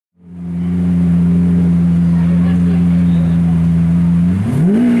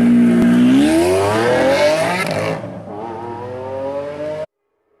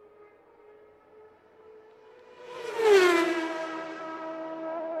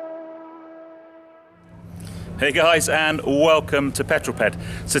Hey guys, and welcome to Petrol.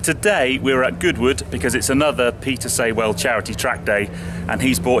 So today we're at Goodwood because it's another Peter Saywell charity track day, and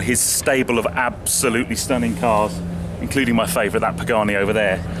he's brought his stable of absolutely stunning cars, including my favourite, that Pagani over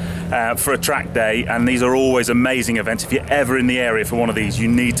there, for a track day. And these are always amazing events. If you're ever in the area for one of these, you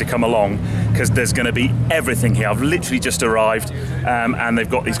need to come along because there's going to be everything here. I've literally just arrived, and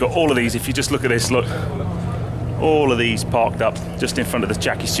he's got all of these. If you just look at this, look. All of these parked up just in front of the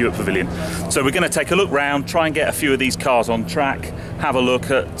Jackie Stewart Pavilion. So we're going to take a look round, try and get a few of these cars on track, have a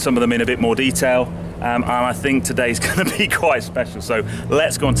look at some of them in a bit more detail, and I think today's going to be quite special. So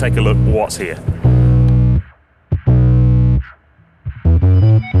let's go and take a look what's here.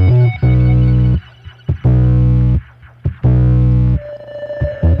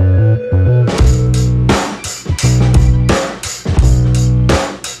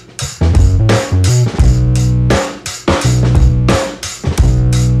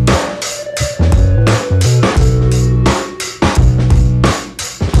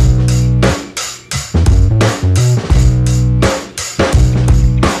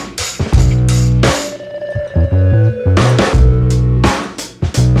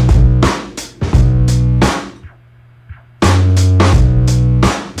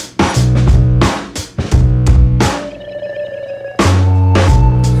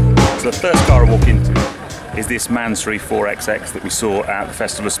 So the first car I walk into is this Mansory 4XX that we saw at the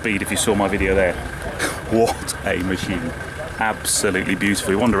Festival of Speed, if you saw my video there. What a machine. Absolutely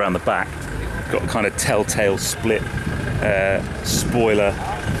beautiful. You wander around the back, got a kind of telltale split spoiler.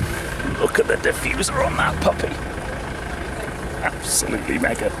 Look at the diffuser on that puppy. Absolutely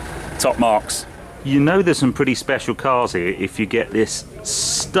mega. Top marks. You know there's some pretty special cars here if you get this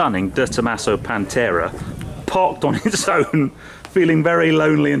stunning De Tomaso Pantera parked on its own, feeling very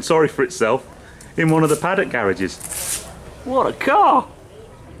lonely and sorry for itself in one of the paddock garages. What a car!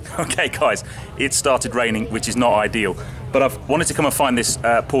 Okay guys, it started raining, which is not ideal, but I've wanted to come and find this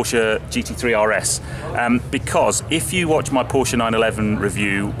Porsche GT3 RS because if you watch my Porsche 911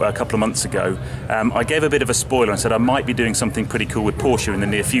 review a couple of months ago, I gave a bit of a spoiler and said I might be doing something pretty cool with Porsche in the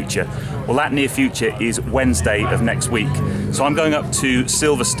near future. Well, that near future is Wednesday of next week. So I'm going up to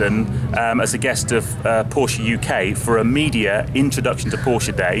Silverstone as a guest of Porsche UK for a media introduction to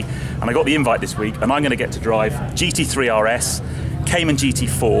Porsche Day, and I got the invite this week, and I'm going to get to drive GT3 RS, Cayman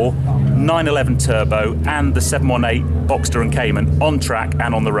GT4, 911 Turbo, and the 718 Boxster and Cayman on track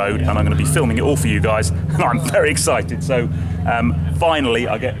and on the road, and I'm going to be filming it all for you guys, and I'm very excited. So finally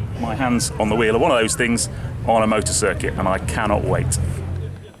I get my hands on the wheel of one of those things on a motor circuit, and I cannot wait.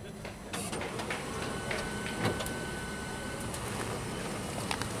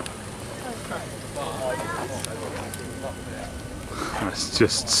 That's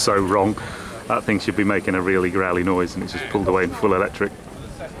just so wrong. That thing should be making a really growly noise, and it's just pulled away in full electric.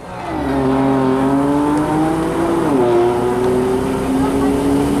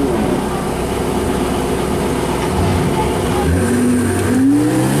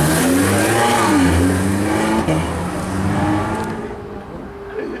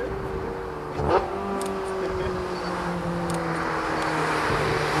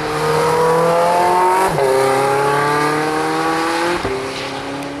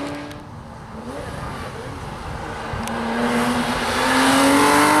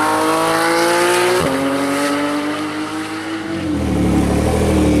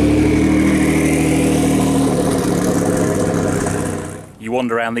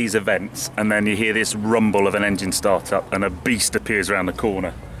 Wander around these events and then you hear this rumble of an engine start up and a beast appears around the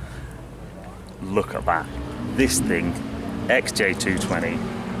corner. Look at that. This thing,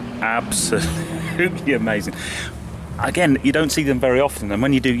 XJ220, absolutely amazing. Again, you don't see them very often, and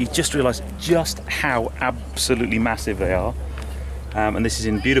when you do, you just realise just how absolutely massive they are. And this is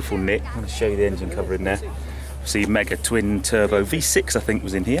in beautiful nick. I'm going to show you the engine cover in there. See, mega twin turbo V6 I think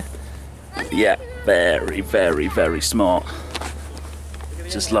was in here. Yeah, very, very, very smart.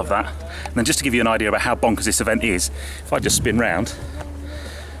 Just love that. And then just to give you an idea about how bonkers this event is, if I just spin round,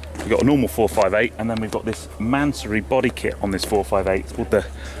 we've got a normal 458, and then we've got this Mansory body kit on this 458. It's called the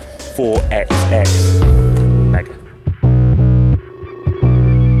 4XX. Mega.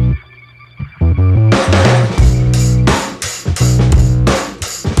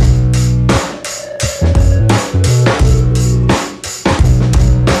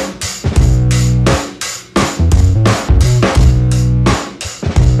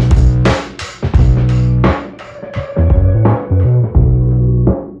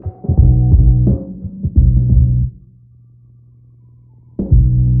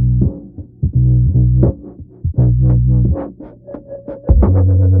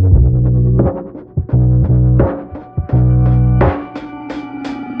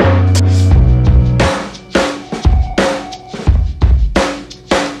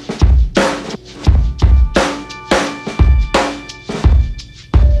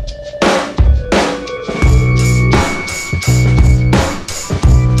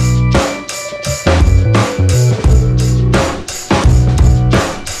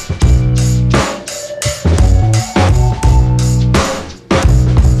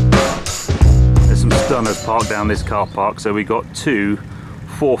 this car park. So we got two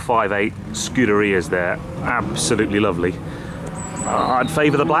 458 Scuderias there, absolutely lovely. I'd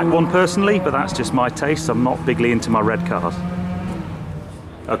favour the black one personally, but that's just my taste. I'm not bigly into my red cars.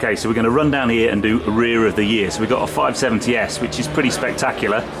 Okay, so we're going to run down here and do rear of the year. So we've got a 570S, which is pretty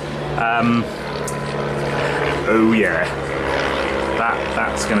spectacular. Oh yeah,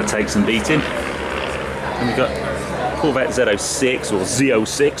 that's going to take some beating. And we've got Corvette Z06 or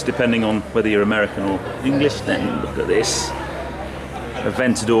Z06, depending on whether you're American or English. Then look at this, a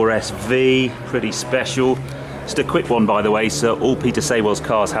Aventador SV, pretty special. Just a quick one, by the way, so all Peter Saywell's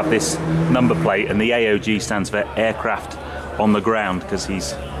cars have this number plate, and the AOG stands for Aircraft on the Ground, because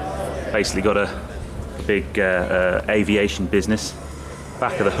he's basically got a big aviation business.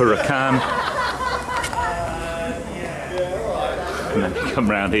 Back of the Huracan. And then we come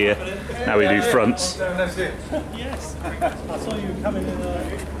round here. Now we do fronts. Yes, I saw you coming in.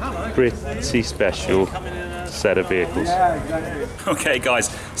 Hello. Pretty special set of vehicles. Okay guys,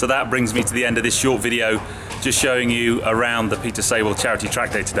 so that brings me to the end of this short video, just showing you around the Peter Saywell Charity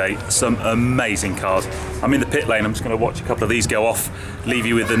Track Day today. Some amazing cars. I'm in the pit lane, I'm just going to watch a couple of these go off, leave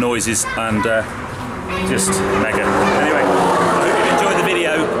you with the noises, and just mega. Anyway, I hope you've enjoyed the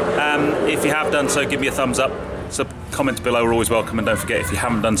video. If you have done so, give me a thumbs up. Comments below are always welcome, and don't forget, if you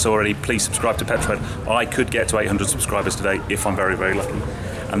haven't done so already, please subscribe to Petrol. I could get to 800 subscribers today if I'm very, very lucky.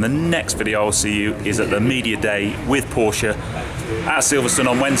 And the next video I'll see you is at the Media Day with Porsche at Silverstone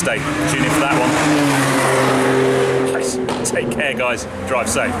on Wednesday. Tune in for that one. Take care guys, drive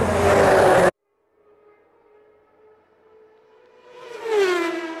safe.